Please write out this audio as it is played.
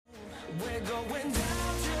We're going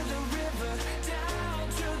down to the river, down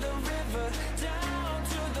to the river, down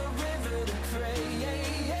to the river to pray.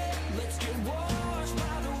 Let's get washed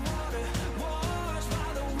by the water,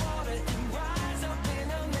 and rise up in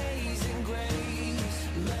amazing grace.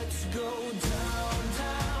 Let's go down,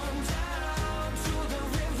 down, down to the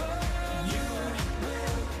river. You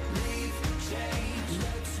will leave change.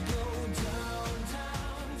 Let's go down,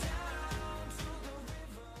 down, down to the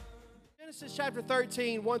river. Genesis chapter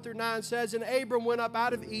 13, 1 through 9 says, And Abram went up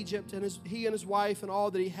out of Egypt, and he and his wife and all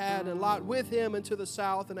that he had, and Lot with him into the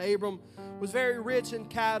south. And Abram was very rich in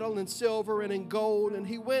cattle and silver and in gold. And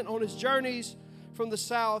he went on his journeys from the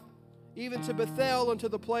south, even to Bethel, unto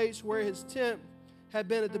the place where his tent had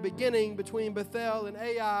been at the beginning, between Bethel and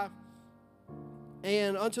Ai,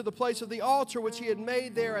 and unto the place of the altar which he had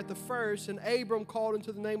made there at the first. And Abram called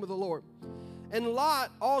unto the name of the Lord. And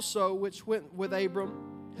Lot also, which went with Abram,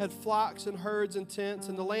 had flocks and herds and tents,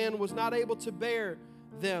 and the land was not able to bear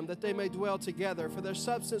them, that they may dwell together, for their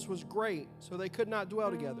substance was great, so they could not dwell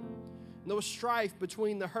together. And there was strife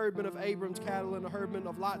between the herdmen of Abram's cattle and the herdmen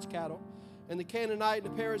of Lot's cattle. And the Canaanite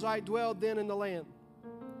and the Perizzite dwelled then in the land.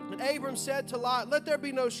 And Abram said to Lot, Let there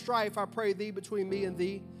be no strife, I pray thee, between me and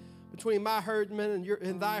thee, between my herdmen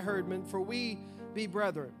and thy herdmen, for we be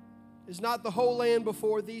brethren. Is not the whole land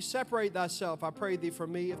before thee? Separate thyself, I pray thee,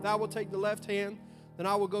 from me. If thou wilt take the left hand, then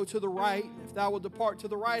I will go to the right. If thou wilt depart to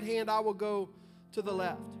the right hand, I will go to the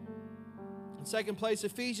left. In second place,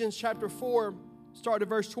 Ephesians chapter 4, start at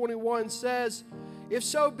verse 21, says, If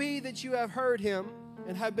so be that you have heard him,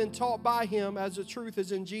 and have been taught by him, as the truth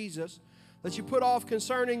is in Jesus, that you put off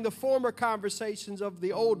concerning the former conversations of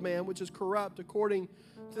the old man, which is corrupt according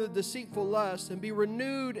to the deceitful lust, and be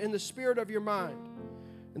renewed in the spirit of your mind,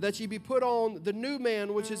 and that ye be put on the new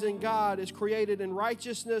man, which is in God, is created in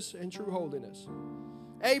righteousness and true holiness.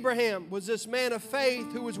 Abraham was this man of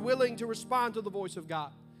faith who was willing to respond to the voice of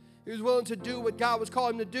God. He was willing to do what God was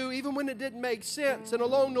calling him to do, even when it didn't make sense, and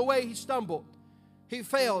along the way he stumbled. He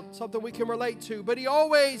failed, something we can relate to, but he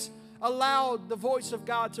always allowed the voice of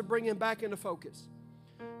God to bring him back into focus,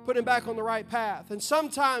 put him back on the right path. And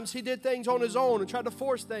sometimes he did things on his own and tried to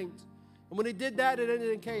force things. And when he did that, it ended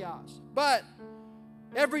in chaos. But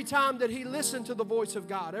every time that he listened to the voice of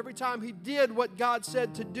God, every time he did what God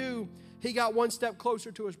said to do, he got one step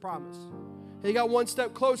closer to his promise. He got one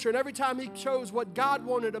step closer. And every time he chose what God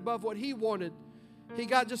wanted above what he wanted, he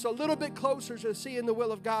got just a little bit closer to seeing the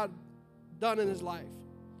will of God done in his life.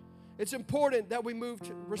 It's important that we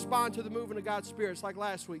respond to the movement of God's Spirit, like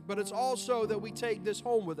last week, but it's also that we take this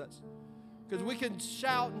home with us. Because we can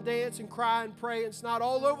shout and dance and cry and pray, and it's not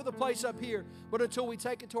all over the place up here, but until we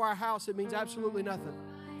take it to our house, it means absolutely nothing.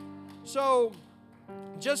 So,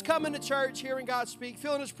 just coming to church, hearing God speak,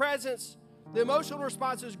 feeling His presence, the emotional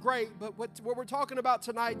response is great, but what we're talking about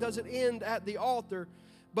tonight doesn't end at the altar,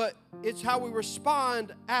 but it's how we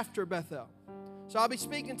respond after Bethel. So I'll be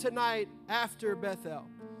speaking tonight after Bethel.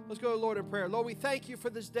 Let's go to the Lord in prayer. Lord, we thank you for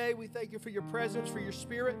this day. We thank you for your presence, for your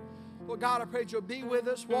Spirit. Lord God, I pray that you'll be with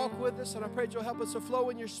us, walk with us, and I pray that you'll help us to flow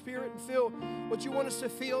in your Spirit and feel what you want us to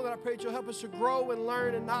feel, and I pray that you'll help us to grow and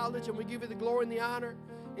learn in knowledge, and we give you the glory and the honor.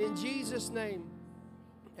 In Jesus' name,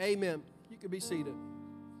 amen. You can be seated.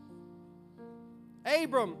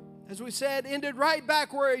 Abram, as we said, ended right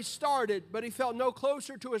back where he started, but he felt no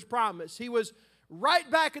closer to his promise. He was right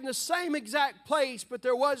back in the same exact place, but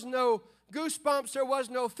there was no goosebumps, there was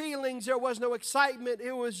no feelings, there was no excitement.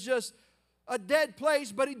 It was just a dead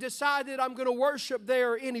place, but he decided, I'm going to worship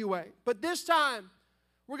there anyway. But this time,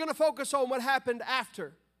 we're going to focus on what happened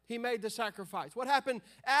after he made the sacrifice. What happened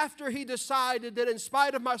after he decided that in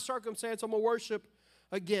spite of my circumstance, I'm going to worship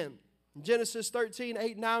again. In Genesis 13,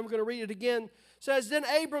 8, 9, we're going to read it again. It says, Then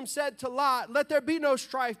Abram said to Lot, Let there be no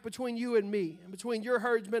strife between you and me, and between your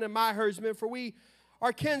herdsmen and my herdsmen, for we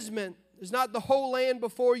are kinsmen. Is not the whole land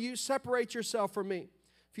before you? Separate yourself from me.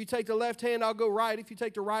 If you take the left hand, I'll go right. If you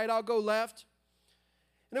take the right, I'll go left.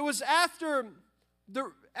 And it was after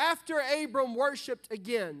Abram worshiped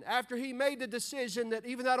again, after he made the decision that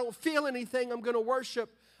even though I don't feel anything, I'm going to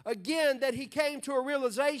worship again, that he came to a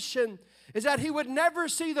realization is that he would never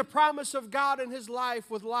see the promise of God in his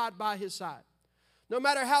life with Lot by his side. No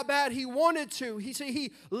matter how bad he wanted to,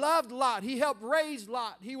 he loved Lot. He helped raise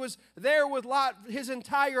Lot. He was there with Lot his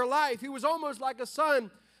entire life. He was almost like a son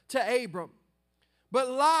to Abram. But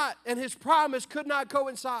Lot and his promise could not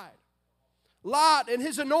coincide. Lot and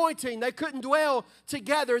his anointing, they couldn't dwell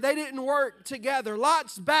together. They didn't work together.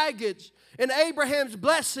 Lot's baggage and Abraham's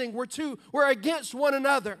blessing were against one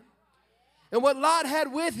another. And what Lot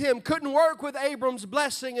had with him couldn't work with Abram's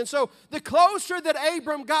blessing. And so the closer that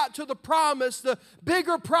Abram got to the promise, the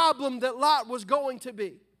bigger problem that Lot was going to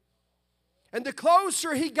be. And the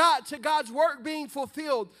closer he got to God's work being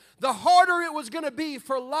fulfilled, the harder it was going to be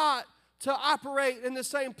for Lot to operate in the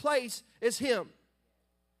same place as him.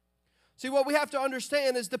 See, what we have to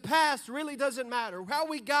understand is the past really doesn't matter. How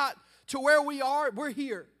we got to where we are, we're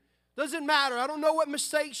here. Doesn't matter. I don't know what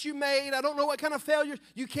mistakes you made. I don't know what kind of failures.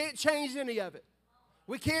 You can't change any of it.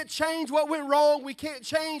 We can't change what went wrong. We can't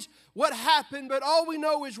change what happened. But all we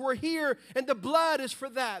know is we're here, and the blood is for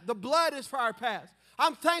that. The blood is for our past.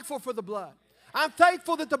 I'm thankful for the blood. I'm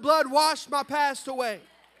thankful that the blood washed my past away.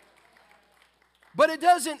 But it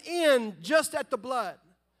doesn't end just at the blood.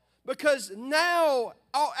 Because now,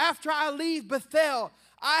 after I leave Bethel,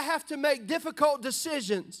 I have to make difficult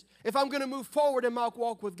decisions if I'm going to move forward in my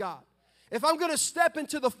walk with God. If I'm going to step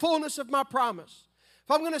into the fullness of my promise.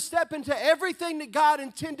 If I'm going to step into everything that God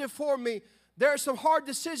intended for me, there are some hard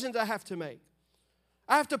decisions I have to make.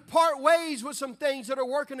 I have to part ways with some things that are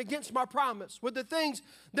working against my promise, with the things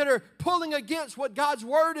that are pulling against what God's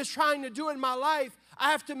word is trying to do in my life.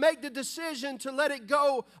 I have to make the decision to let it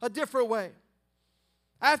go a different way.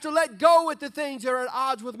 I have to let go with the things that are at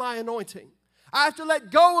odds with my anointing. I have to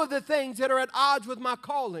let go of the things that are at odds with my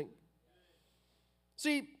calling.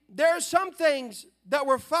 See, there are some things that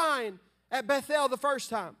were fine at Bethel the first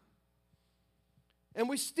time. And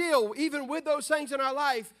we still, even with those things in our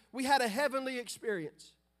life, we had a heavenly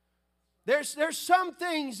experience. There's some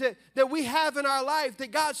things that we have in our life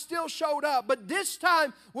that God still showed up. But this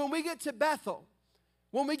time, when we get to Bethel,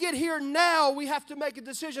 when we get here now, we have to make a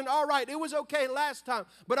decision. All right, it was okay last time,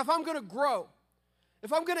 but if I'm going to grow,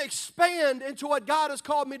 if I'm going to expand into what God has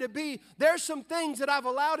called me to be, there's some things that I've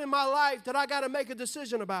allowed in my life that I got to make a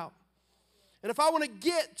decision about. And if I want to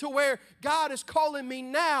get to where God is calling me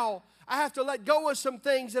now, I have to let go of some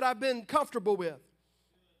things that I've been comfortable with.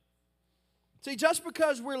 See, just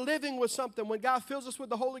because we're living with something, when God fills us with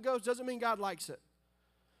the Holy Ghost, doesn't mean God likes it.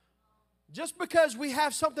 Just because we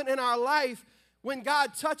have something in our life, when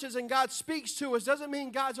God touches and God speaks to us, doesn't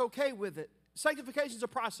mean God's okay with it. Sanctification is a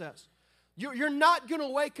process. You're not going to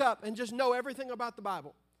wake up and just know everything about the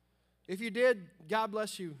Bible. If you did, God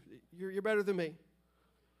bless you. You're better than me.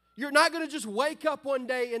 You're not going to just wake up one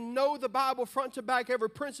day and know the Bible front to back, every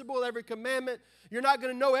principle, every commandment. You're not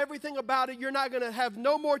going to know everything about it. You're not going to have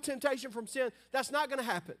no more temptation from sin. That's not going to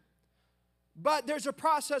happen. But there's a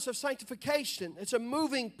process of sanctification. It's a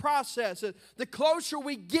moving process. The closer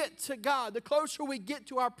we get to God, the closer we get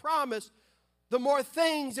to our promise, the more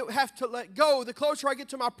things that we have to let go. The closer I get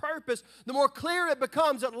to my purpose, the more clear it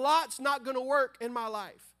becomes that Lot's not going to work in my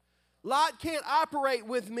life. Lot can't operate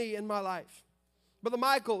with me in my life. Brother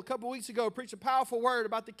Michael, a couple weeks ago, preached a powerful word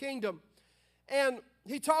about the kingdom. And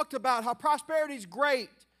he talked about how prosperity is great,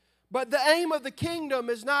 but the aim of the kingdom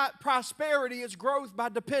is not prosperity, it's growth by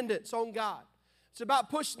dependence on God. It's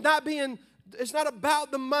about it's not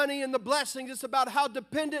about the money and the blessings, it's about how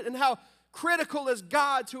dependent and how critical is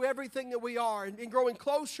God to everything that we are and growing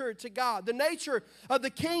closer to God. The nature of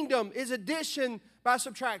the kingdom is addition by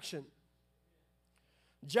subtraction.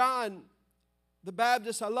 John the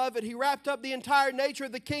Baptist, I love it, he wrapped up the entire nature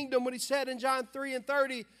of the kingdom when he said in John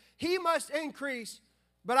 3:30, he must increase,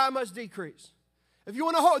 but I must decrease. If you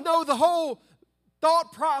want to know the whole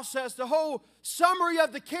thought process, the whole summary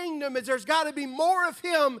of the kingdom is there's got to be more of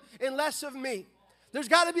him and less of me. There's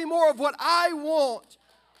got to be more of what I want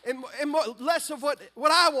and less of what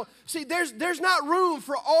I want. See, there's not room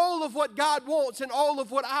for all of what God wants and all of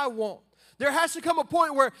what I want. There has to come a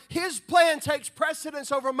point where his plan takes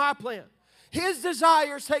precedence over my plan. His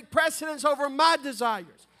desires take precedence over my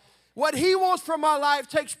desires. What he wants from my life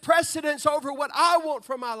takes precedence over what I want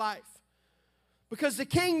from my life. Because the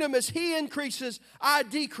kingdom, as he increases, I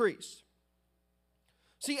decrease.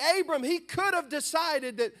 See, Abram, he could have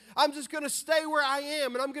decided that I'm just going to stay where I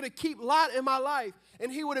am and I'm going to keep Lot in my life.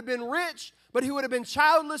 And he would have been rich, but he would have been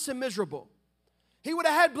childless and miserable. He would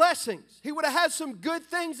have had blessings. He would have had some good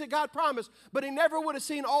things that God promised, but he never would have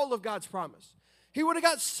seen all of God's promise. He would have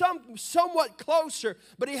got somewhat closer,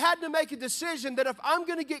 but he had to make a decision that if I'm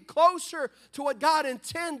going to get closer to what God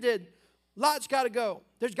intended, Lot's got to go.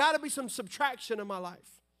 There's got to be some subtraction in my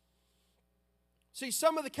life. See,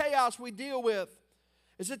 some of the chaos we deal with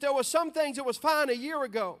is that there were some things that was fine a year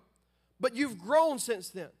ago, but you've grown since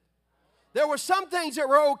then. There were some things that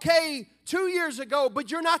were okay 2 years ago, but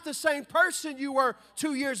you're not the same person you were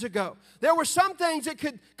 2 years ago. There were some things that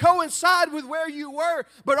could coincide with where you were,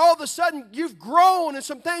 but all of a sudden you've grown, and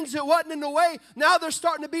some things that wasn't in the way, now they're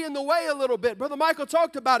starting to be in the way a little bit. Brother Michael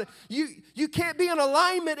talked about it. You can't be in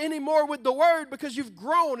alignment anymore with the Word because you've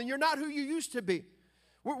grown and you're not who you used to be.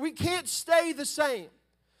 We can't stay the same.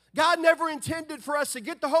 God never intended for us to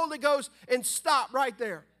get the Holy Ghost and stop right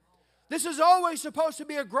there. This is always supposed to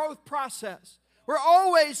be a growth process. We're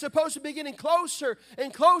always supposed to be getting closer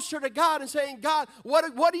and closer to God and saying, God,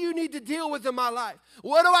 what do you need to deal with in my life?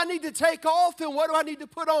 What do I need to take off and what do I need to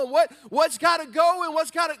put on? What's got to go and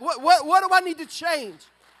what do I need to change?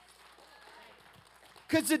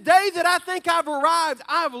 Because the day that I think I've arrived,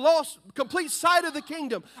 I've lost complete sight of the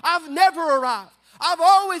kingdom. I've never arrived. I've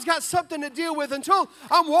always got something to deal with until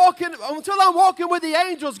I'm walking with the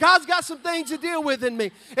angels. God's got some things to deal with in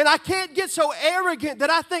me. And I can't get so arrogant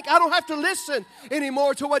that I think I don't have to listen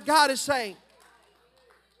anymore to what God is saying.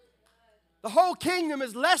 The whole kingdom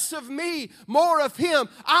is less of me, more of Him.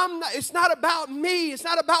 It's not about me. It's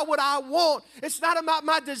not about what I want. It's not about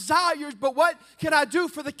my desires, but what can I do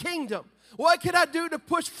for the kingdom? What can I do to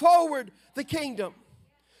push forward the kingdom?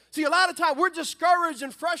 See, a lot of times we're discouraged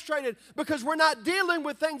and frustrated because we're not dealing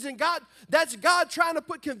with things, and that's God trying to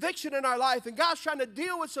put conviction in our life, and God's trying to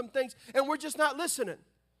deal with some things, and we're just not listening.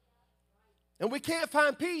 And we can't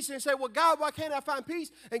find peace, and say, well, God, why can't I find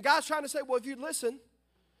peace? And God's trying to say, well, if you listen,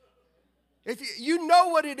 if you know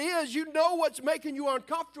what it is, you know what's making you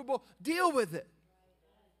uncomfortable, deal with it.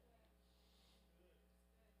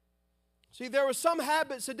 See, there were some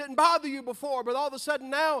habits that didn't bother you before, but all of a sudden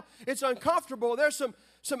now it's uncomfortable. There's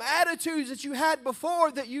some attitudes that you had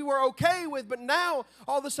before that you were okay with, but now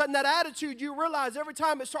all of a sudden that attitude, you realize every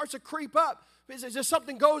time it starts to creep up, it's just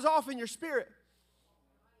something goes off in your spirit.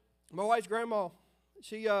 My wife's grandma,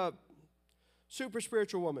 she super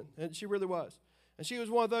spiritual woman, and she really was. And she was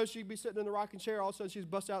one of those, she'd be sitting in the rocking chair, all of a sudden she's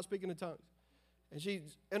bust out speaking in tongues. And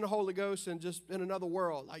she's in the Holy Ghost and just in another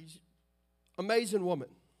world. Like, amazing woman.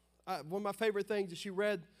 One of my favorite things is she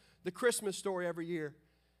read the Christmas story every year.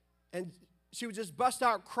 And she would just bust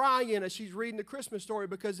out crying as she's reading the Christmas story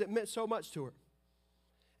because it meant so much to her.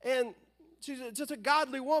 And she's just a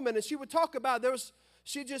godly woman. And she would talk about,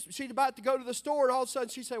 she's about to go to the store, and all of a sudden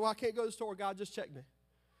she'd say, well, I can't go to the store. God just checked me.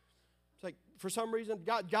 It's like, for some reason,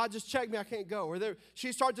 God just checked me. I can't go. Or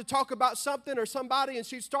she'd start to talk about something or somebody, and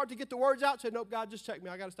she'd start to get the words out and say, nope, God just checked me.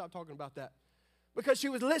 I got to stop talking about that. Because she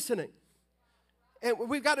was listening. And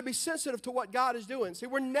we've got to be sensitive to what God is doing. See,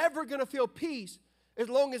 we're never going to feel peace as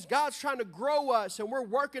long as God's trying to grow us and we're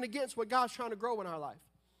working against what God's trying to grow in our life.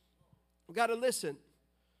 We've got to listen.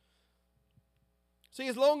 See,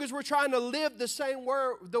 as long as we're trying to live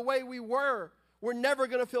the way we were, we're never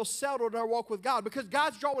going to feel settled in our walk with God, because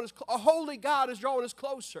God's drawing us, a holy God is drawing us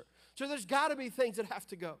closer. So there's got to be things that have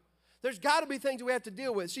to go. There's got to be things that we have to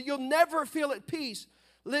deal with. See, you'll never feel at peace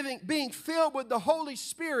being filled with the Holy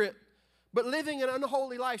Spirit but living an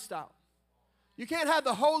unholy lifestyle. You can't have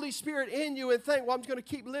the Holy Spirit in you and think, well, I'm just going to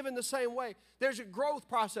keep living the same way. There's a growth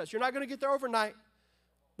process. You're not going to get there overnight,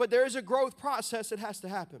 but there is a growth process that has to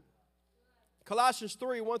happen. Colossians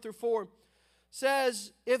 3, 1 through 4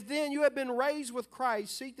 says, if then you have been raised with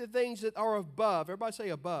Christ, seek the things that are above. Everybody say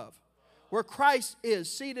above. Where Christ is,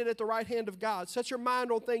 seated at the right hand of God. Set your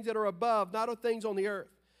mind on things that are above, not on things on the earth.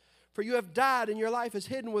 For you have died, and your life is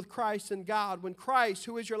hidden with Christ in God. When Christ,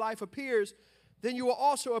 who is your life, appears, then you will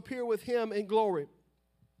also appear with Him in glory.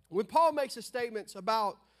 When Paul makes his statements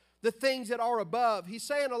about the things that are above, he's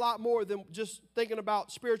saying a lot more than just thinking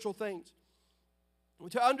about spiritual things.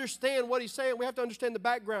 To understand what he's saying, we have to understand the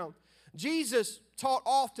background. Jesus taught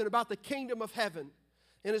often about the kingdom of heaven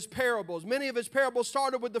in His parables. Many of His parables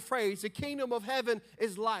started with the phrase, the kingdom of heaven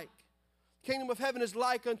is like. Kingdom of heaven is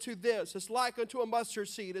like unto this. It's like unto a mustard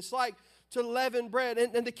seed. It's like to leavened bread.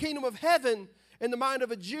 And the kingdom of heaven in the mind of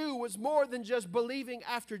a Jew was more than just believing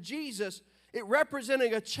after Jesus. It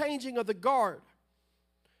represented a changing of the guard.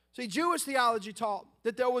 See, Jewish theology taught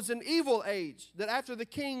that there was an evil age, that after the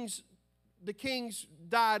kings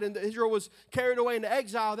died and Israel was carried away into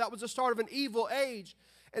exile, that was the start of an evil age.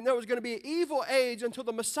 And there was going to be an evil age until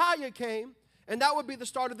the Messiah came, and that would be the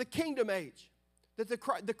start of the kingdom age. That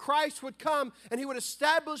the Christ would come and He would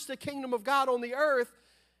establish the kingdom of God on the earth,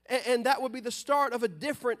 and that would be the start of a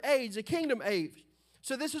different age, a kingdom age.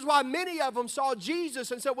 So this is why many of them saw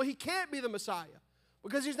Jesus and said, well, He can't be the Messiah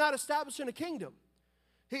because He's not establishing a kingdom.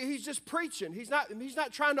 He's just preaching. He's not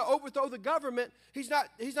trying to overthrow the government. He's not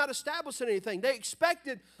establishing anything. They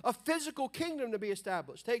expected a physical kingdom to be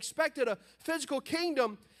established. They expected a physical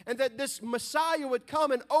kingdom, and that this Messiah would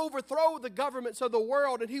come and overthrow the governments of the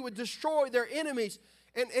world, and He would destroy their enemies.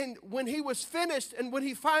 And when He was finished, and when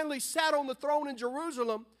He finally sat on the throne in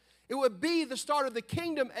Jerusalem, it would be the start of the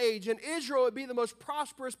kingdom age, and Israel would be the most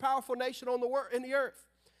prosperous, powerful nation on in the earth.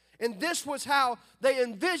 And this was how they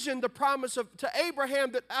envisioned the promise to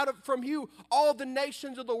Abraham, that from you all the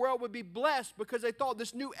nations of the world would be blessed, because they thought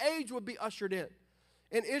this new age would be ushered in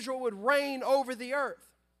and Israel would reign over the earth.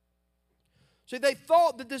 See, they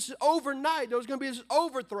thought that this overnight there was going to be this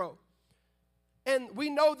overthrow. And we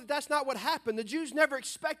know that that's not what happened. The Jews never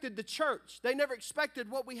expected the church. They never expected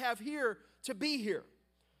what we have here to be here.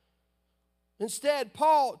 Instead,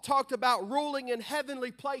 Paul talked about ruling in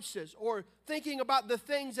heavenly places or thinking about the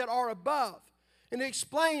things that are above. And he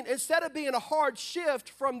explained, instead of being a hard shift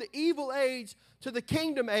from the evil age to the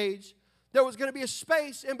kingdom age, there was going to be a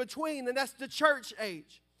space in between, and that's the church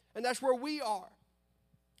age. And that's where we are.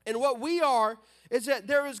 And what we are is that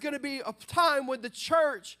there is going to be a time when the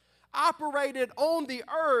church operated on the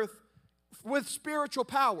earth with spiritual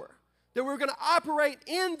power. That we were going to operate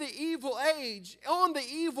in the evil age, on the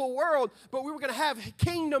evil world, but we were going to have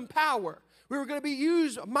kingdom power. We were going to be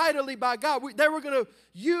used mightily by God. We were going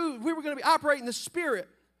to be operating the Spirit.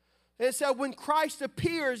 And it said, when Christ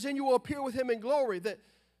appears, then you will appear with him in glory. That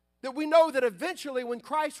we know that eventually when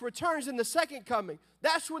Christ returns in the second coming,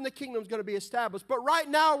 that's when the kingdom is going to be established. But right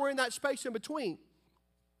now we're in that space in between.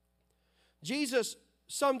 Jesus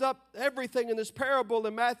summed up everything in this parable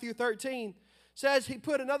in Matthew 13. Says he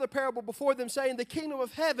put another parable before them, saying, the kingdom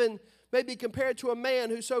of heaven may be compared to a man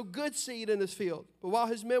who sowed good seed in his field. But while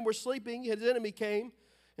his men were sleeping, his enemy came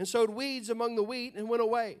and sowed weeds among the wheat and went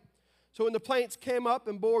away. So when the plants came up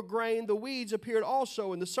and bore grain, the weeds appeared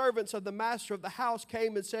also. And the servants of the master of the house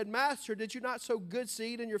came and said, Master, did you not sow good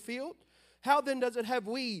seed in your field? How then does it have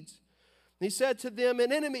weeds? And he said to them,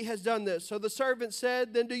 an enemy has done this. So the servant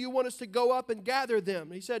said, then do you want us to go up and gather them?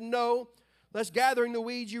 And he said, no. Lest gathering the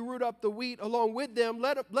weeds, you root up the wheat along with them.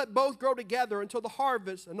 Let both grow together until the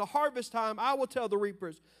harvest. And the harvest time, I will tell the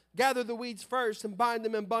reapers, gather the weeds first and bind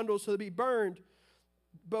them in bundles so they be burned.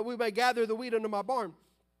 But we may gather the wheat under my barn.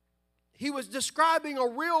 He was describing a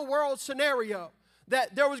real world scenario.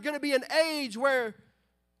 That there was going to be an age where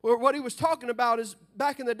what he was talking about is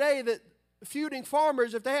back in the day that feuding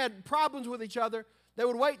farmers, if they had problems with each other, they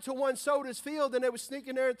would wait till one sowed his field and they would sneak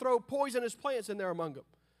in there and throw poisonous plants in there among them.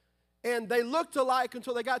 And they looked alike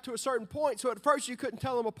until they got to a certain point, so at first you couldn't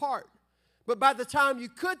tell them apart. But by the time you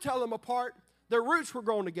could tell them apart, their roots were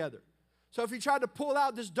growing together. So if you tried to pull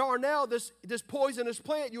out this darnel, this poisonous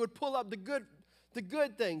plant, you would pull up the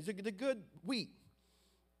good things, the good wheat.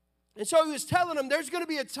 And so he was telling them there's going to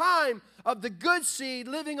be a time of the good seed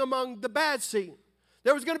living among the bad seed.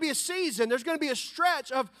 There was going to be a season, there's going to be a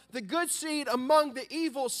stretch of the good seed among the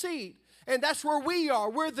evil seed. And that's where we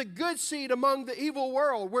are. We're the good seed among the evil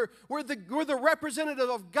world. We're the representative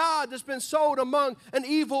of God that's been sold among an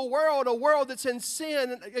evil world, a world that's in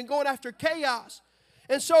sin and going after chaos.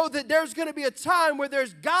 And so that there's going to be a time where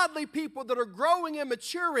there's godly people that are growing and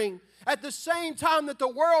maturing at the same time that the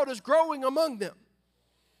world is growing among them.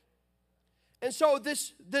 And so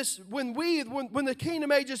when the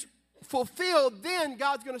kingdom age is fulfilled, then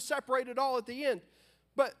God's going to separate it all at the end.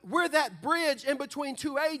 But we're that bridge in between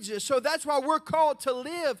two ages. So that's why we're called to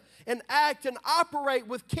live and act and operate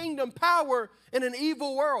with kingdom power in an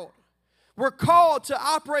evil world. We're called to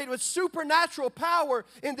operate with supernatural power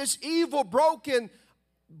in this evil, broken,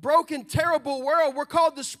 terrible world. We're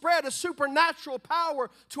called to spread a supernatural power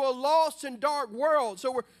to a lost and dark world.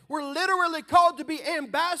 So we're literally called to be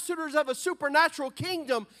ambassadors of a supernatural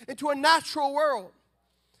kingdom into a natural world.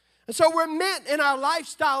 And so we're meant in our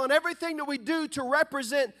lifestyle and everything that we do to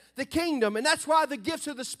represent the kingdom. And that's why the gifts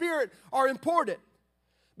of the Spirit are important.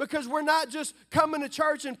 Because we're not just coming to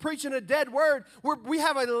church and preaching a dead word. We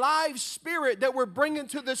have a live spirit that we're bringing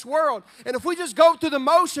to this world. And if we just go through the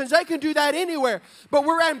motions, they can do that anywhere. But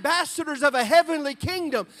we're ambassadors of a heavenly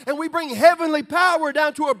kingdom. And we bring heavenly power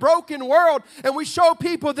down to a broken world. And we show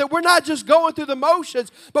people that we're not just going through the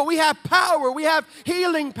motions, but we have power. We have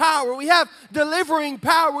healing power. We have delivering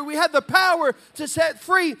power. We have the power to set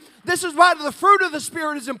free. This is why the fruit of the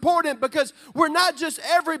Spirit is important, because we're not just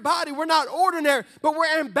everybody, we're not ordinary, but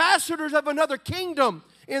we're ambassadors of another kingdom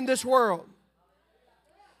in this world.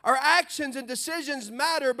 Our actions and decisions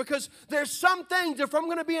matter because there's some things, if I'm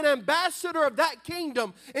going to be an ambassador of that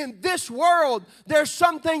kingdom in this world, there's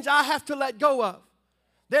some things I have to let go of.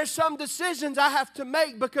 There's some decisions I have to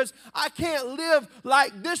make because I can't live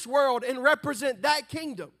like this world and represent that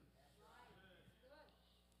kingdom.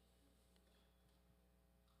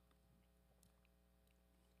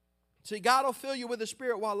 See, God will fill you with the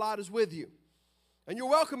Spirit while Lot is with you. And you're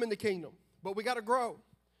welcome in the kingdom, but we got to grow.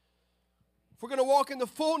 If we're going to walk in the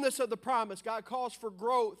fullness of the promise, God calls for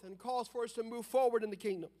growth and calls for us to move forward in the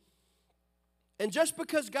kingdom. And just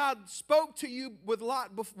because God spoke to you with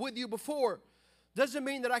you before doesn't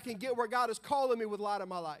mean that I can get where God is calling me with Lot in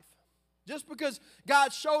my life. Just because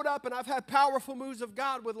God showed up and I've had powerful moves of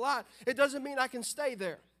God with Lot, it doesn't mean I can stay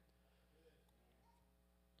there.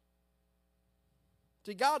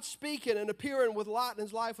 See, God speaking and appearing with Lot in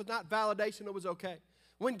his life was not validation, it was okay.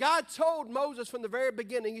 When God told Moses from the very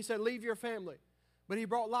beginning, he said, leave your family. But he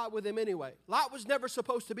brought Lot with him anyway. Lot was never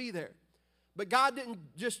supposed to be there. But God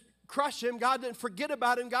didn't just crush him. God didn't forget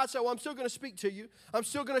about him. God said, well, I'm still going to speak to you. I'm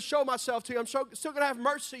still going to show myself to you. I'm still going to have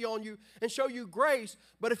mercy on you and show you grace.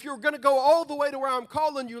 But if you're going to go all the way to where I'm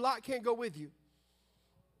calling you, Lot can't go with you.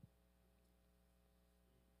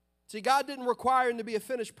 See, God didn't require him to be a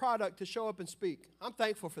finished product to show up and speak. I'm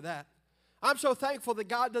thankful for that. I'm so thankful that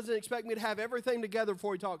God doesn't expect me to have everything together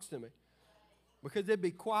before he talks to me. Because it'd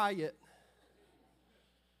be quiet.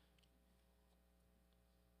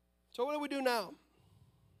 So what do we do now?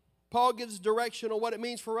 Paul gives direction on what it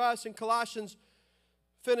means for us in Colossians,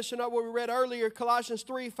 finishing up what we read earlier, Colossians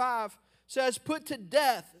 3:5 says, put to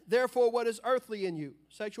death, therefore, what is earthly in you,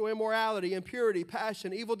 sexual immorality, impurity,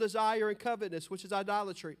 passion, evil desire, and covetousness, which is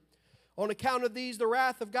idolatry. On account of these, the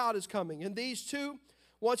wrath of God is coming. And these too,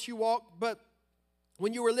 once you walked, but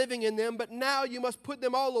when you were living in them, but now you must put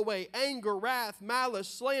them all away. Anger, wrath, malice,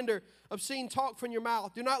 slander, obscene talk from your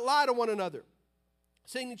mouth. Do not lie to one another,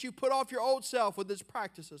 seeing that you put off your old self with its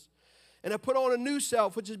practices, and have put on a new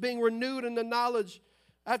self, which is being renewed in the knowledge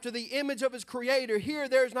after the image of his creator. Here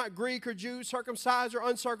there is not Greek or Jew, circumcised or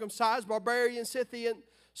uncircumcised, barbarian, Scythian,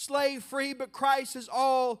 slave, free, but Christ is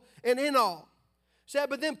all and in all. Said,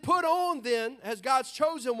 but then put on then, as God's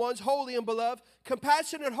chosen ones, holy and beloved,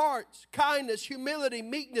 compassionate hearts, kindness, humility,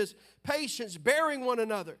 meekness, patience, bearing one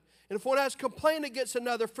another. And if one has complained against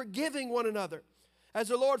another, forgiving one another. As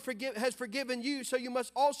the Lord has forgiven you, so you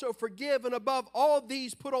must also forgive. And above all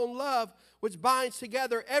these, put on love, which binds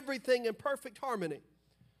together everything in perfect harmony.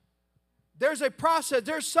 There's a process.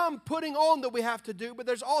 There's some putting on that we have to do, but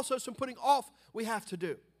there's also some putting off we have to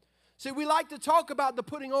do. See, we like to talk about the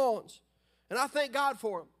putting ons, and I thank God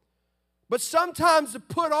for them. But sometimes the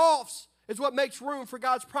put-offs is what makes room for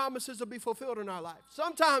God's promises to be fulfilled in our life.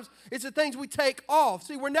 Sometimes it's the things we take off.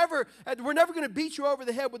 See, we're never going to beat you over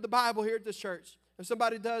the head with the Bible here at this church. If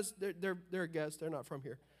somebody does, they're a guest. They're not from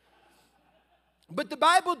here. But the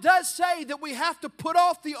Bible does say that we have to put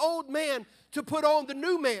off the old man to put on the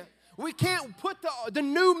new man. We can't put the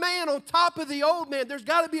new man on top of the old man. There's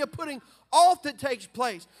got to be a putting off that takes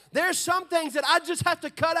place. There's some things that I just have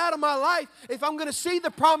to cut out of my life if I'm going to see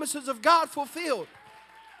the promises of God fulfilled.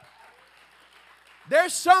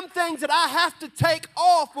 There's some things that I have to take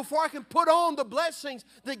off before I can put on the blessings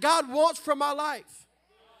that God wants from my life.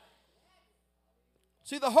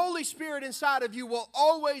 See, the Holy Spirit inside of you will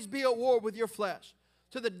always be at war with your flesh.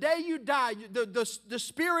 To the day you die, the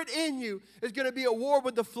Spirit in you is going to be at war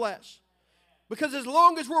with the flesh. Because as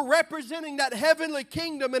long as we're representing that heavenly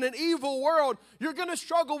kingdom in an evil world, you're going to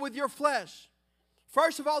struggle with your flesh.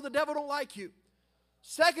 First of all, the devil don't like you.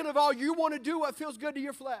 Second of all, you want to do what feels good to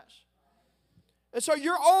your flesh. And so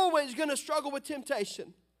you're always going to struggle with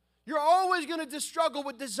temptation. You're always going to struggle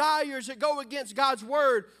with desires that go against God's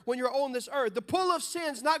word when you're on this earth. The pull of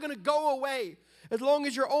sin is not going to go away as long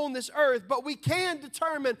as you're on this earth, but we can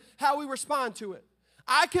determine how we respond to it.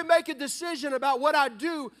 I can make a decision about what I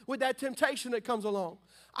do with that temptation that comes along.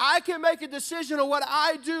 I can make a decision on what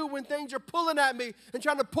I do when things are pulling at me and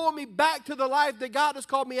trying to pull me back to the life that God has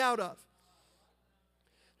called me out of.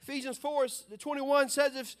 Ephesians 4:21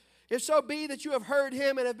 says, If so be that you have heard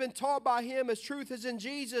him and have been taught by him as truth is in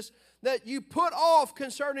Jesus, that you put off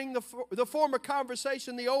concerning the former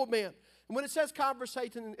conversation, the old man. And when it says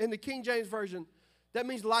conversation in the King James Version, that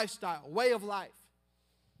means lifestyle, way of life.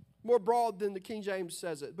 More broad than the King James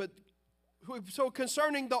says it. But so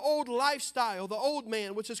concerning the old lifestyle, the old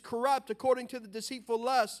man, which is corrupt according to the deceitful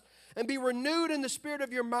lusts, and be renewed in the spirit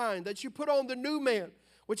of your mind, that you put on the new man,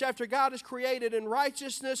 which after God is created in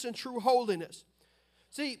righteousness and true holiness.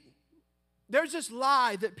 See, there's this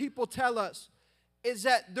lie that people tell us is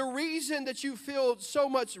that the reason that you feel so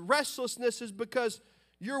much restlessness is because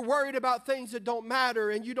you're worried about things that don't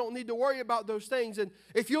matter and you don't need to worry about those things. And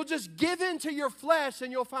if you'll just give in to your flesh,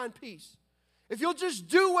 then you'll find peace. If you'll just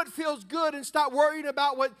do what feels good and stop worrying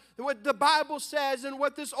about what the Bible says and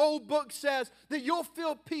what this old book says, then you'll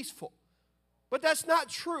feel peaceful. But that's not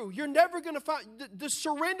true. You're never going to find, the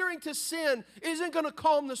surrendering to sin isn't going to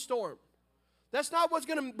calm the storm. That's not what's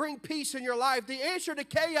going to bring peace in your life. The answer to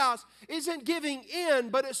chaos isn't giving in,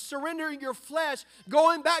 but it's surrendering your flesh,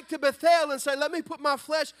 going back to Bethel and say, let me put my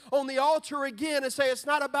flesh on the altar again and say, it's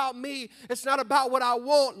not about me. It's not about what I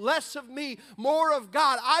want. Less of me, more of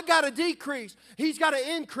God. I got to decrease. He's got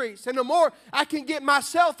to increase. And the more I can get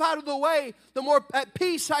myself out of the way, the more at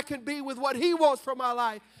peace I can be with what He wants from my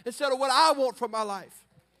life instead of what I want from my life.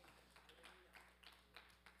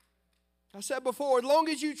 I said before, as long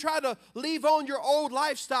as you try to leave on your old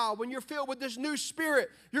lifestyle, when you're filled with this new spirit,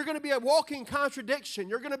 you're going to be a walking contradiction.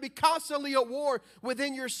 You're going to be constantly at war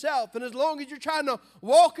within yourself. And as long as you're trying to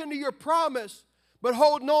walk into your promise, But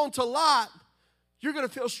holding on to Lot, you're going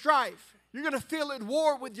to feel strife. You're going to feel at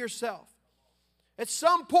war with yourself. At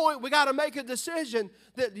some point, we got to make a decision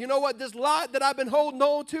that, you know what, this Lot that I've been holding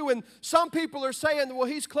on to, and some people are saying, well,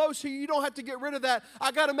 he's close to you. You don't have to get rid of that.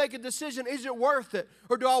 I got to make a decision. Is it worth it?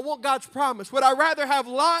 Or do I want God's promise? Would I rather have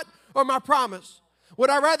Lot or my promise?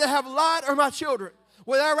 Would I rather have Lot or my children?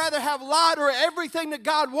 Would I rather have Lot or everything that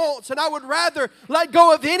God wants? And I would rather let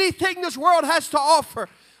go of anything this world has to offer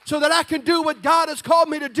so that I can do what God has called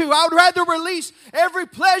me to do. I would rather release every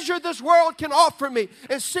pleasure this world can offer me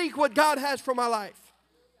and seek what God has for my life.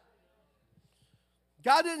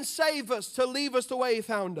 God didn't save us to leave us the way He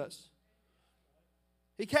found us.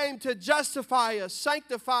 He came to justify us,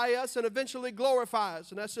 sanctify us, and eventually glorify us.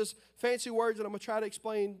 And that's just fancy words that I'm going to try to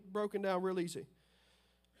explain broken down real easy.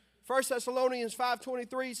 1 Thessalonians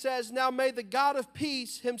 5:23 says, now may the God of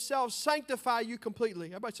peace Himself sanctify you completely.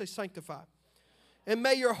 Everybody say sanctify. And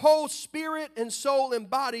may your whole spirit and soul and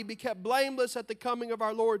body be kept blameless at the coming of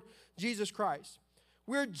our Lord Jesus Christ.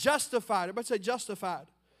 We're justified. Everybody say justified.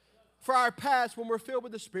 For our past when we're filled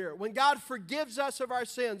with the Spirit. When God forgives us of our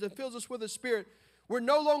sins and fills us with the Spirit, we're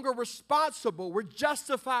no longer responsible. We're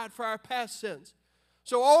justified for our past sins.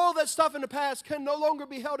 So all that stuff in the past can no longer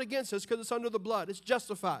be held against us because it's under the blood. It's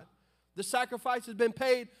justified. The sacrifice has been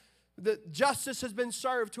paid. The justice has been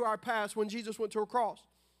served to our past when Jesus went to a cross.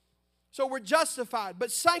 So we're justified.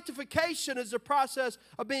 But sanctification is the process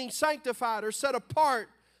of being sanctified or set apart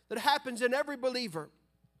that happens in every believer.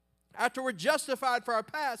 After we're justified for our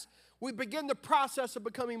past, we begin the process of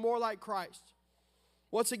becoming more like Christ.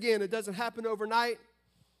 Once again, it doesn't happen overnight.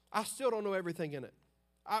 I still don't know everything in it.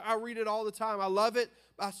 I read it all the time. I love it,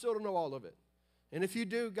 but I still don't know all of it. And if you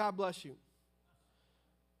do, God bless you.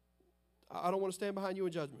 I don't want to stand behind you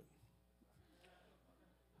in judgment.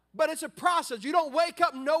 But it's a process. You don't wake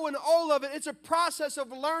up knowing all of it. It's a process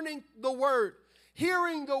of learning the Word,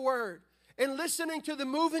 hearing the Word, and listening to the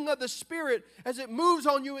moving of the Spirit as it moves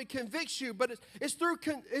on you and convicts you. But it's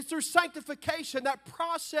through sanctification, that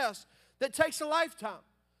process that takes a lifetime,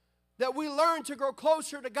 that we learn to grow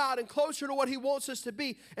closer to God and closer to what He wants us to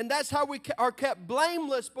be. And that's how we are kept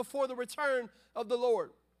blameless before the return of the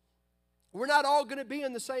Lord. We're not all going to be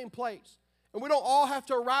in the same place. And we don't all have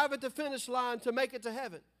to arrive at the finish line to make it to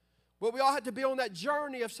heaven. But we all have to be on that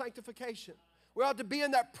journey of sanctification. We ought to be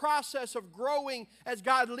in that process of growing as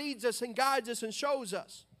God leads us and guides us and shows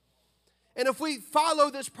us. And if we follow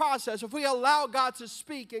this process, if we allow God to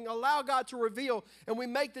speak and allow God to reveal, and we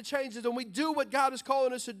make the changes and we do what God is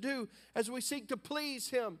calling us to do as we seek to please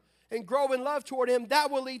Him and grow in love toward Him, that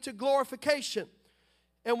will lead to glorification.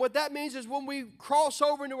 And what that means is when we cross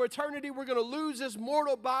over into eternity, we're going to lose this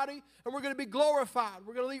mortal body and we're going to be glorified.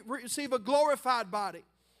 We're going to receive a glorified body.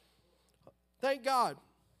 Thank God.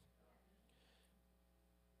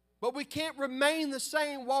 But we can't remain the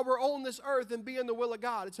same while we're on this earth and be in the will of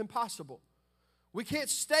God. It's impossible. We can't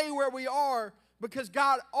stay where we are because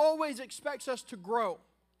God always expects us to grow.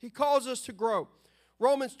 He calls us to grow.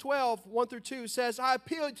 Romans 12:1-2 says, I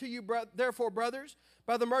appeal to you, therefore, brothers,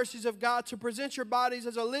 by the mercies of God, to present your bodies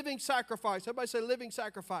as a living sacrifice. Everybody say living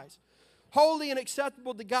sacrifice. Holy and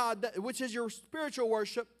acceptable to God, which is your spiritual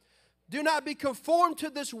worship. Do not be conformed to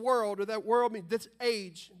this world, or that world means this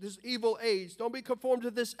age, this evil age. Don't be conformed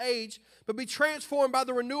to this age, but be transformed by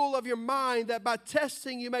the renewal of your mind, that by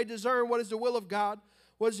testing you may discern what is the will of God,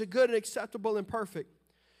 what is the good and acceptable and perfect.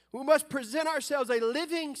 We must present ourselves a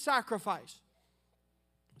living sacrifice.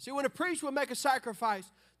 See, when a priest would make a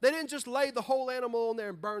sacrifice, they didn't just lay the whole animal on there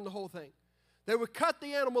and burn the whole thing. They would cut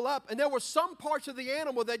the animal up, and there were some parts of the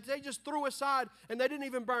animal that they just threw aside and they didn't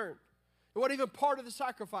even burn. It wasn't even part of the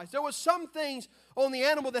sacrifice. There were some things on the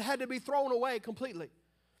animal that had to be thrown away completely.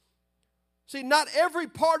 See, not every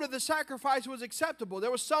part of the sacrifice was acceptable. There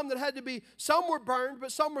were some that had to be, some were burned,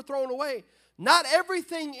 but some were thrown away. Not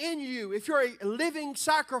everything in you, if you're a living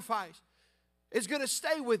sacrifice, is going to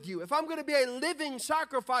stay with you. If I'm going to be a living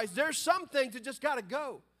sacrifice, there's some things that just got to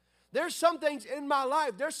go. There's some things in my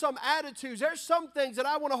life, there's some attitudes, there's some things that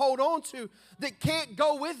I want to hold on to that can't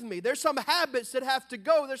go with me. There's some habits that have to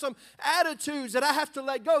go. There's some attitudes that I have to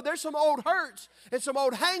let go. There's some old hurts and some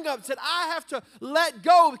old hang-ups that I have to let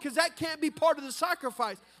go because that can't be part of the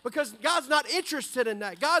sacrifice because God's not interested in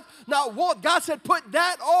that. God said put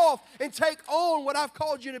that off and take on what I've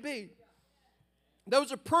called you to be. There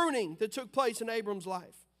was a pruning that took place in Abram's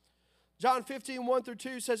life. John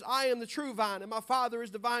 15:1-2 says, I am the true vine, and my Father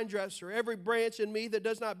is the vine dresser. Every branch in me that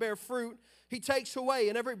does not bear fruit, He takes away.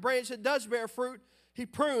 And every branch that does bear fruit, He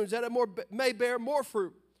prunes, that it may bear more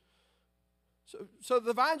fruit. So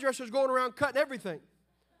the vine dresser is going around cutting everything.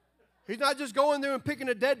 He's not just going there and picking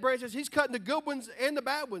the dead branches. He's cutting the good ones and the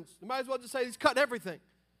bad ones. You might as well just say he's cutting everything.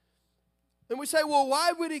 And we say, well,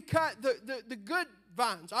 why would he cut the good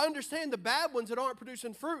vines? I understand the bad ones that aren't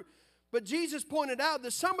producing fruit. But Jesus pointed out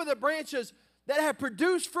that some of the branches that have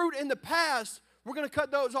produced fruit in the past, we're going to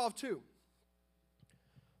cut those off too.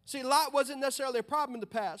 See, Lot wasn't necessarily a problem in the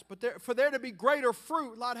past, but for there to be greater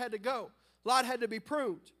fruit, Lot had to go. Lot had to be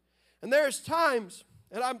pruned. And there's times,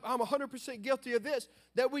 and I'm 100% guilty of this,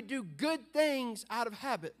 that we do good things out of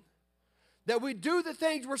habit. That we do the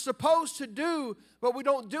things we're supposed to do, but we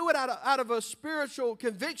don't do it out of a spiritual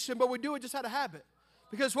conviction, but we do it just out of habit.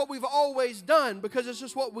 Because it's what we've always done, because it's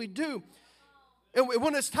just what we do. And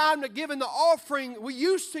when it's time to give in the offering, we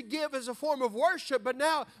used to give as a form of worship, but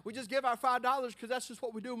now we just give our $5 because that's just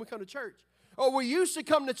what we do when we come to church. Or we used to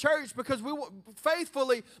come to church because we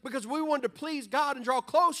wanted to please God and draw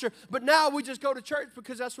closer, but now we just go to church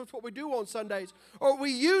because that's what we do on Sundays. Or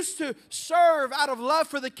we used to serve out of love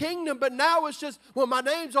for the kingdom, but now it's just, well, my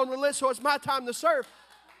name's on the list, so it's my time to serve.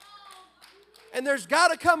 And there's got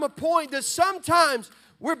to come a point that sometimes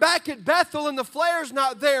we're back at Bethel and the flare's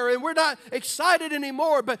not there and we're not excited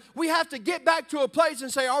anymore, but we have to get back to a place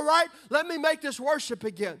and say, all right, let me make this worship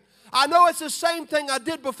again. I know it's the same thing I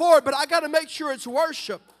did before, but I got to make sure it's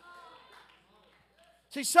worship.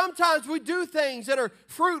 See, sometimes we do things that are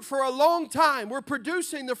fruit for a long time. We're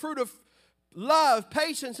producing the fruit of love,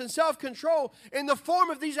 patience, and self-control in the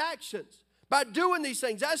form of these actions. By doing these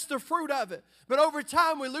things, that's the fruit of it. But over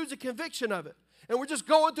time, we lose the conviction of it. And we're just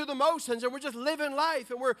going through the motions, and we're just living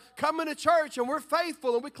life, and we're coming to church, and we're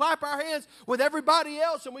faithful, and we clap our hands with everybody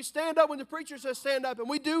else, and we stand up when the preacher says stand up, and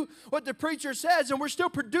we do what the preacher says, and we're still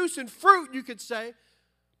producing fruit, you could say,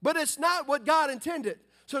 but it's not what God intended.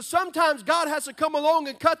 So sometimes God has to come along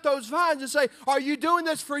and cut those vines and say, are you doing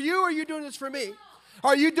this for you, or are you doing this for me?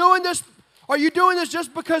 Are you doing this? Are you doing this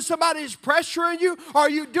just because somebody is pressuring you? Or are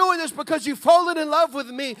you doing this because you've fallen in love with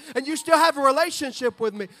me and you still have a relationship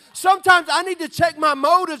with me? Sometimes I need to check my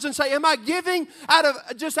motives and say, am I giving out of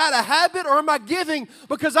habit, or am I giving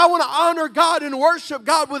because I want to honor God and worship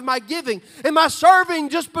God with my giving? Am I serving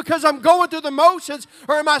just because I'm going through the motions,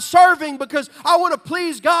 or am I serving because I want to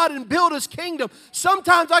please God and build His kingdom?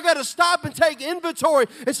 Sometimes I got to stop and take inventory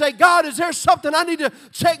and say, God, is there something I need to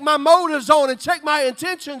check my motives on and check my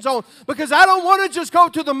intentions on? Because I don't want to just go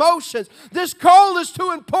through the motions. This call is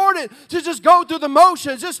too important to just go through the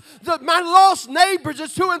motions. My lost neighbors,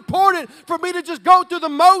 it's too important for me to just go through the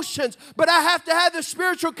motions. But I have to have the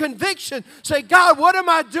spiritual conviction. Say, God, what am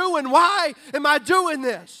I doing? Why am I doing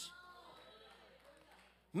this?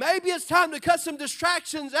 Maybe it's time to cut some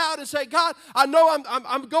distractions out and say, God, I know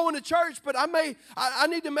I'm going to church, but I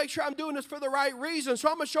need to make sure I'm doing this for the right reason. So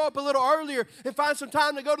I'm going to show up a little earlier and find some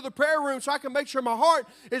time to go to the prayer room so I can make sure my heart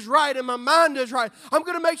is right and my mind is right. I'm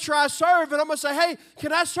going to make sure I serve, and I'm going to say, hey,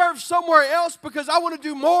 can I serve somewhere else because I want to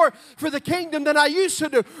do more for the kingdom than I used to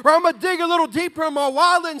do? Or I'm going to dig a little deeper in my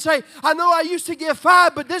wallet and say, I know I used to give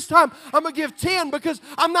 5, but this time I'm going to give 10 because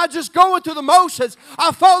I'm not just going through the motions.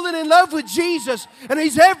 I've fallen in love with Jesus, and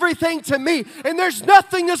He's everything to me, and there's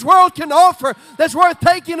nothing this world can offer that's worth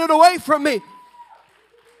taking it away from me.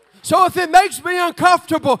 So if it makes me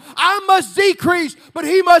uncomfortable, I must decrease, but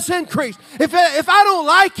He must increase. If I don't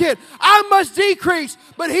like it, I must decrease,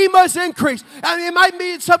 but He must increase. I mean, it might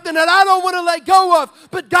be something that I don't want to let go of,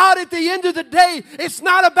 but God, at the end of the day, it's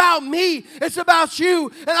not about me, it's about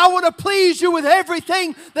you. And I want to please you with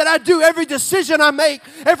everything that I do, every decision I make,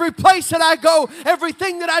 every place that I go,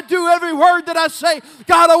 everything that I do, every word that I say.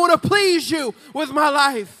 God, I want to please you with my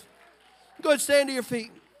life. Go ahead, stand to your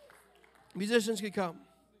feet. Musicians can come.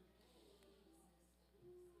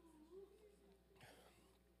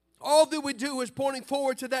 All that we do is pointing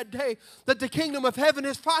forward to that day that the kingdom of heaven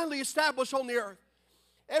is finally established on the earth.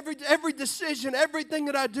 Every decision, everything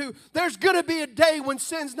that I do, there's going to be a day when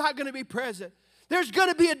sin's not going to be present. There's going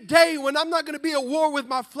to be a day when I'm not going to be at war with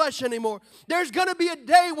my flesh anymore. There's going to be a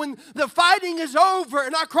day when the fighting is over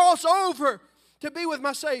and I cross over to be with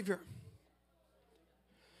my Savior.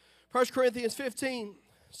 1 Corinthians 15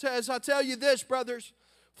 says, I tell you this, brothers,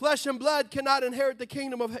 flesh and blood cannot inherit the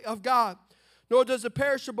kingdom of God, nor does the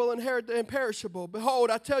perishable inherit the imperishable. Behold,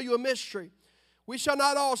 I tell you a mystery. We shall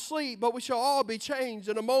not all sleep, but we shall all be changed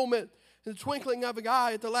in a moment, in the twinkling of an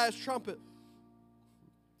eye at the last trumpet.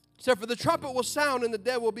 So for the trumpet will sound, and the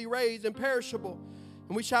dead will be raised imperishable,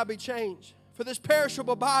 and we shall be changed. For this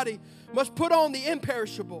perishable body must put on the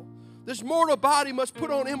imperishable. This mortal body must put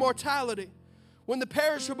on immortality. When the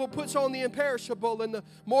perishable puts on the imperishable, and the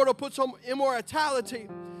mortal puts on immortality,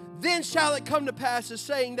 then shall it come to pass, as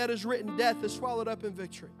saying that is written, death is swallowed up in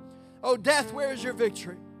victory. Oh, death, where is your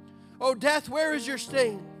victory? Oh, death, where is your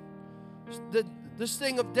sting? The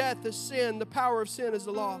sting of death is sin. The power of sin is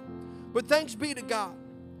the law. But thanks be to God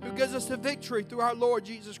who gives us the victory through our Lord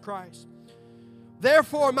Jesus Christ.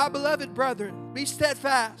 Therefore, my beloved brethren, be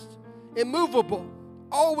steadfast, immovable,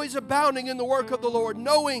 always abounding in the work of the Lord,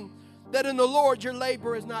 knowing that in the Lord your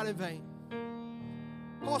labor is not in vain.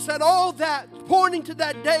 Paul said all that pointing to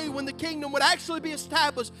that day when the kingdom would actually be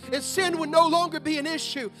established and sin would no longer be an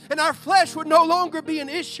issue and our flesh would no longer be an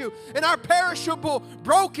issue and our perishable,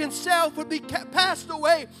 broken self would be passed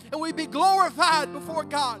away and we'd be glorified before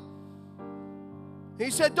God. He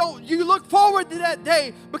said, don't you look forward to that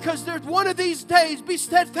day, because there's one of these days, be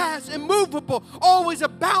steadfast, immovable, always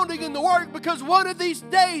abounding in the work, because one of these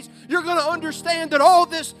days you're going to understand that all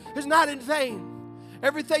this is not in vain.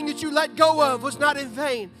 Everything that you let go of was not in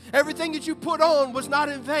vain. Everything that you put on was not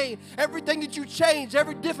in vain. Everything that you changed,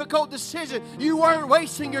 every difficult decision, you weren't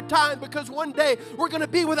wasting your time, because one day we're going to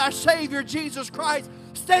be with our Savior, Jesus Christ,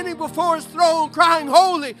 standing before His throne, crying,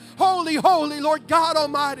 holy, holy, holy, Lord God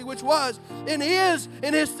Almighty, which was and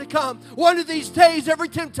is to come. One of these days, every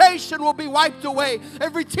temptation will be wiped away.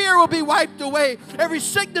 Every tear will be wiped away. Every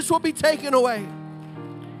sickness will be taken away.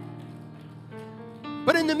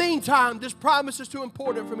 But in the meantime, this promise is too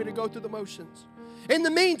important for me to go through the motions. In the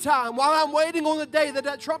meantime, while I'm waiting on the day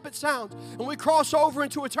that trumpet sounds and we cross over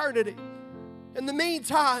into eternity, in the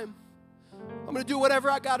meantime, I'm going to do whatever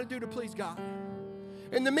I got to do to please God.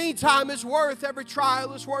 In the meantime, it's worth every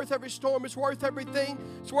trial, it's worth every storm, it's worth everything,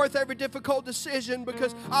 it's worth every difficult decision,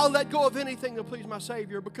 because I'll let go of anything to please my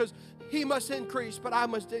Savior, because He must increase, but I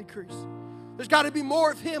must decrease. There's got to be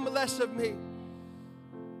more of Him and less of me.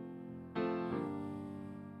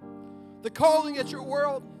 The calling that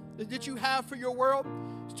you have for your world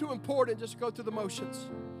is too important just to go through the motions.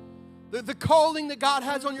 The calling that God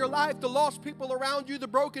has on your life, the lost people around you, the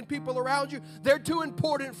broken people around you, they're too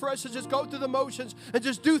important for us to just go through the motions and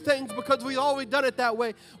just do things because we've always done it that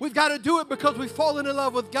way. We've got to do it because we've fallen in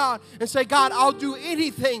love with God and say, God, I'll do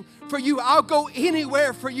anything for you. I'll go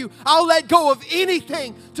anywhere for you. I'll let go of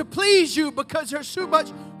anything to please you, because there's too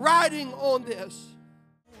much riding on this.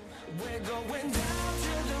 We're going down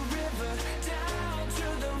to the